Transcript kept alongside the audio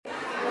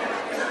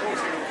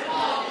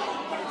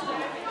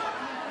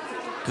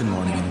Good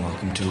morning and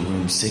welcome to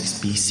Room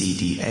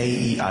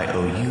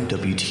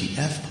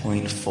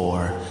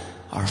 6BCDAEIOUWTF.4.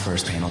 Our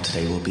first panel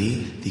today will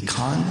be the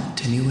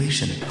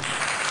Con-Tinuation.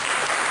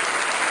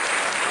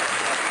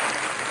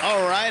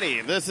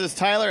 Alrighty, this is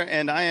Tyler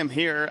and I am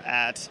here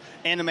at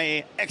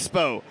Anime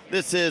Expo.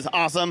 This is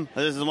awesome.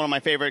 This is one of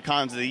my favorite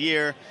cons of the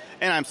year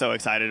and I'm so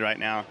excited right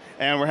now.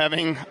 And we're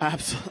having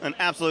an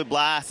absolute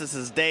blast. This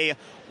is day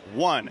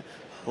one.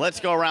 Let's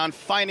go around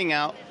finding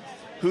out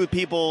who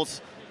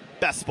people's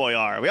best boy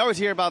are. We always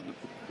hear about,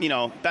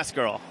 best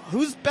girl.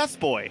 Who's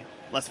best boy?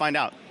 Let's find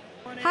out.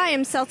 Hi,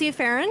 I'm Celtia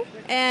Farron,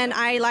 and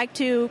I like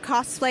to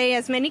cosplay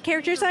as many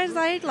characters as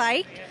I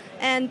like.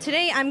 And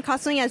today I'm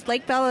cosplaying as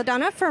Blake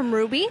Belladonna from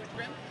Ruby.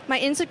 My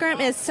Instagram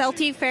is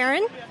Celtia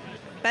Farron.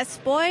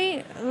 Best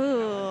boy?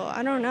 Ooh,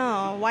 I don't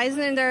know. Why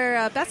isn't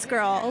there a best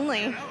girl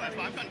only?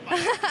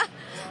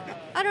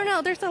 I don't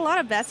know. There's a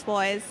lot of best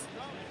boys.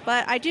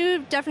 But I do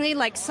definitely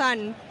like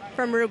Sun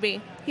from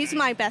Ruby. He's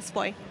my best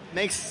boy.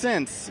 Makes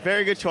sense.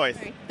 Very good choice.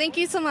 Thank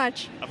you so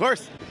much. Of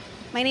course.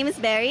 My name is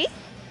Barry.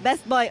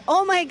 Best boy.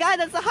 Oh my god,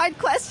 that's a hard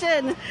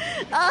question.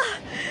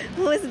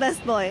 Who is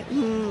best boy?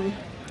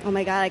 Oh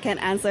my god, I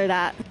can't answer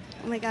that.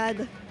 Oh my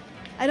god.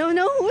 I don't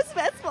know who's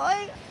best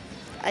boy.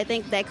 I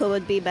think Deku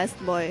would be best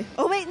boy.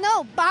 Oh wait,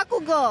 no,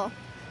 Bakugo.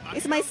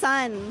 He's my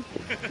son.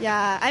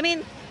 Yeah,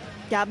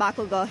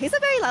 Bakugo. He's a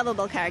very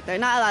lovable character.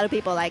 Not a lot of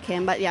people like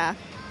him, but yeah.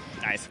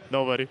 Nice.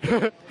 Nobody.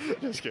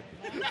 Just kidding.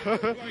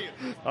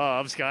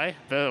 I'm Sky.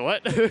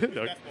 What?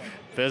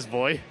 Best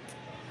boy.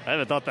 I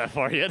haven't thought that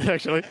far yet,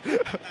 actually.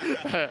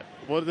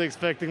 Wasn't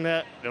expecting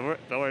that.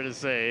 Nowhere to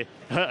say.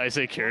 I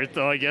say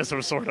Kirito, I guess,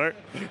 or Sword Art.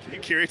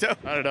 Kirito?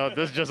 I don't know.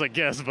 This is just a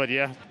guess, but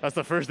yeah. That's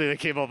the first thing that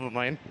came up with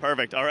mine.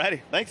 Perfect.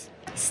 Alrighty. Thanks.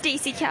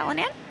 Stacy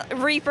Callanan.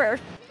 Reaper.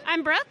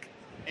 I'm Brooke.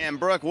 And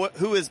Brooke,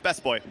 who is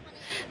best boy?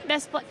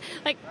 Best boy.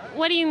 Like,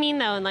 what do you mean,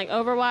 though? In, like,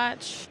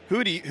 Overwatch?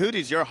 Who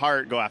does your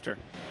heart go after?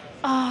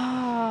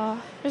 Oh,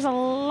 there's a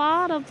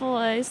lot of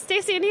boys.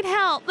 Stacy, I need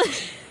help.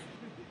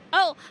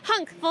 Oh,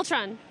 Hunk,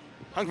 Voltron.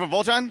 Hunk from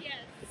Voltron? Yes.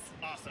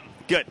 Awesome.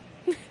 Good.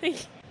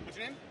 What's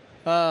your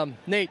name?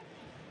 Nate.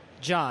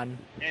 John.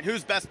 And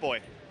who's best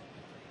boy?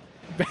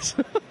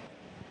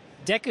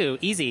 Deku,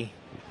 easy.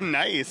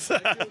 Nice.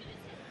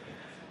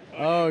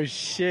 Oh,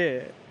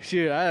 shit.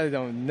 Shoot, I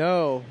don't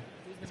know.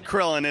 It's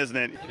Krillin, isn't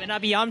it? It better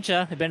not be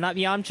Yamcha.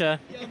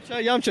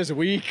 Yamcha's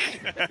weak.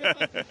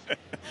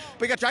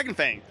 We got Dragon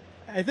Fang.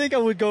 I think I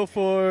would go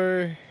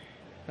for...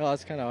 Oh,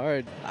 that's kind of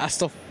hard.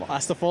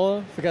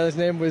 Astafala? Forgot his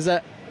name. Was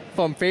that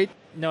from Fate?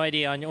 No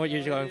idea on what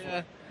you're going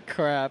for.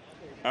 Crap.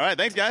 All right,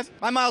 thanks, guys.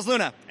 I'm Miles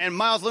Luna. And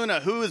Miles Luna,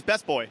 who is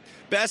best boy?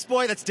 Best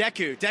boy, that's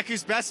Deku.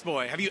 Deku's best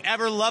boy. Have you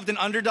ever loved an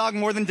underdog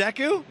more than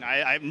Deku?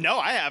 No,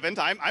 I haven't.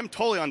 I'm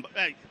totally on...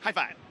 Hey, high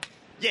five.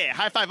 Yeah,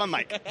 high five on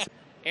Mike.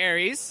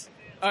 Aries.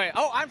 All right.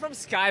 Oh, I'm from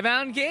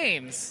Skybound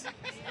Games.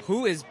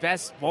 Who is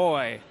best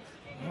boy?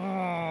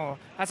 Oh,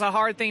 that's a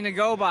hard thing to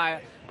go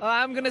by.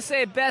 I'm going to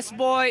say best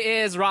boy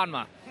is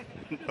Ranma.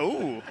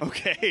 Oh,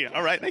 okay.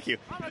 All right, thank you.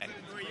 Who are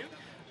you?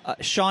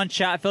 Sean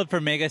Chatfield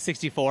for Mega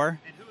 64.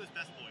 And who is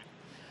best boy?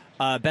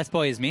 Best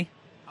boy is me.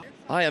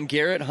 Hi, I'm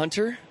Garrett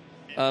Hunter.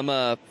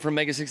 I'm from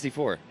Mega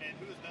 64. And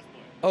who is best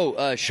boy?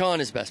 Oh, Sean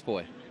is best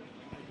boy.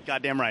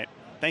 Goddamn right.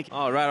 Thank you.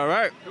 All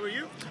right. Who are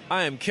you?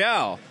 I am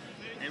Cal.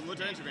 And what's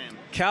your Instagram?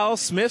 Cal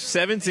Smith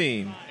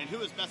 17. And who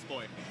is best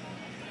boy?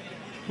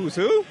 Who's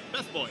who?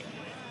 Best boy.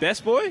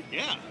 Best boy?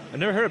 Yeah. I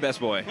never heard of best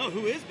boy. No,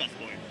 who is best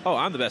boy? Oh,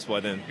 I'm the best boy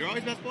then. You're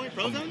always best boy?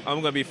 Frozone?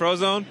 I'm going to be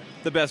Frozone,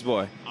 the best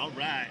boy. All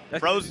right.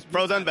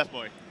 Frozone, best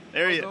boy.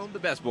 There he is. Frozone, the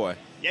best boy.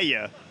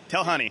 Yeah.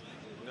 Tell honey.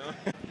 No.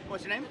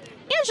 What's your name?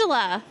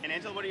 Angela. And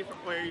Angela, where are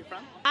you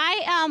from?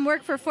 I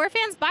work for For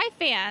Fans by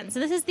Fans.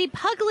 This is the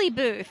Pugly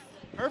booth.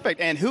 Perfect.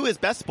 And who is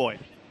best boy?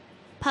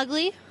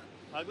 Pugly.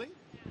 Pugly?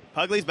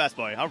 Pugly's best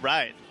boy. All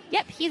right.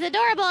 Yep, he's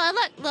adorable. And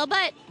look, little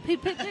butt.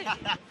 Poop, poop, poop.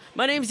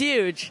 My name's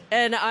Huge,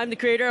 and I'm the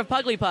creator of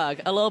Pugly Pug,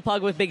 a little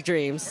pug with big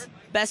dreams.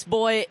 Best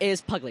boy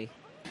is Pugly.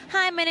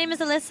 Hi, my name is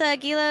Alyssa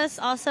Aguilas,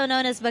 also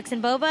known as Books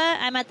and Boba.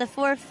 I'm at the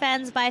For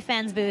Fans by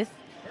Fans booth.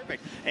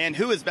 Perfect. And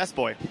who is best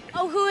boy?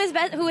 Oh, who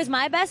is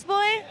my best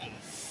boy?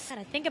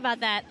 Gotta think about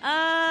that.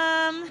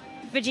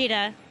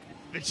 Vegeta.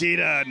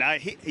 Vegeta. Now,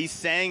 he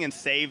sang and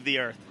saved the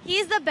Earth.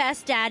 He's the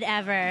best dad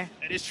ever.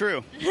 That is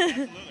true.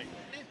 Absolutely.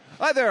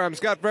 Hi there, I'm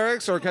Scott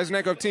Frericks, or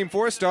Kazuneko of Team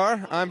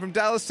 4-Star. I'm from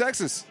Dallas,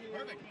 Texas.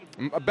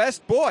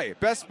 Best boy.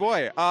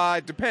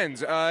 It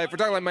depends. If we're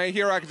talking like My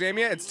Hero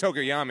Academia, it's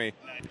Tokoyami.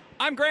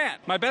 I'm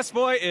Grant. My best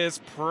boy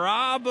is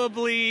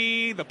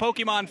probably the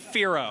Pokemon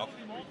Fearow.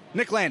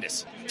 Nick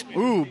Landis.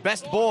 Ooh,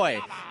 best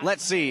boy.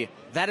 Let's see.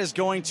 That is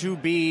going to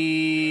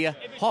be...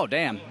 Oh,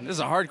 damn. This is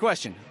a hard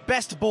question.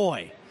 Best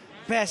boy.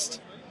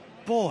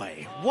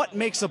 What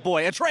makes a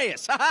boy?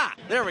 Atreus. Ha-ha.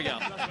 There we go.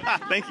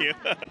 Thank you.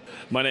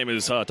 My name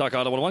is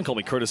Takahata101. Call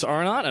me Curtis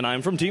Arnott, and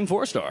I'm from Team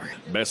 4-Star.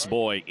 Best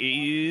boy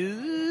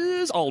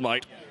is All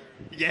Might.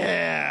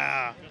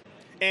 Yeah.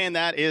 And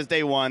that is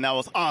day one. That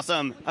was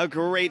awesome. A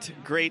great,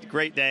 great,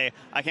 great day.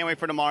 I can't wait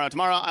for tomorrow.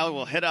 Tomorrow I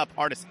will hit up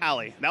Artist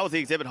Alley. That was the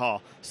exhibit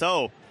hall.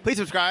 So please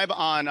subscribe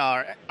on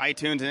our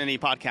iTunes and any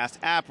podcast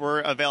app. We're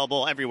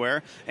available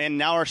everywhere. And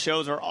now our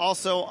shows are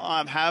also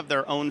have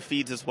their own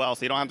feeds as well.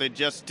 So you don't have to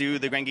just do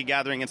the Grand Geek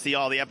Gathering and see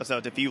all the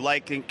episodes. If you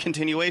like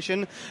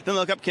Continuation, then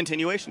look up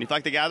Continuation. If you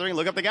like The Gathering,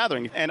 look up The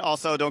Gathering. And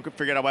also don't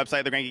forget our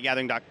website,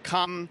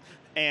 thegrandgeekgathering.com.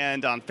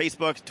 And on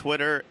Facebook,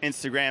 Twitter,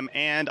 Instagram,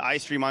 and I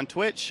stream on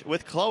Twitch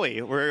with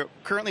Chloe. We're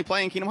currently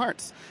playing Kingdom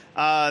Hearts.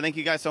 Thank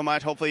you guys so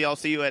much. Hopefully I'll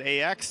see you at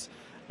AX.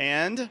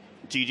 And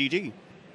GGG.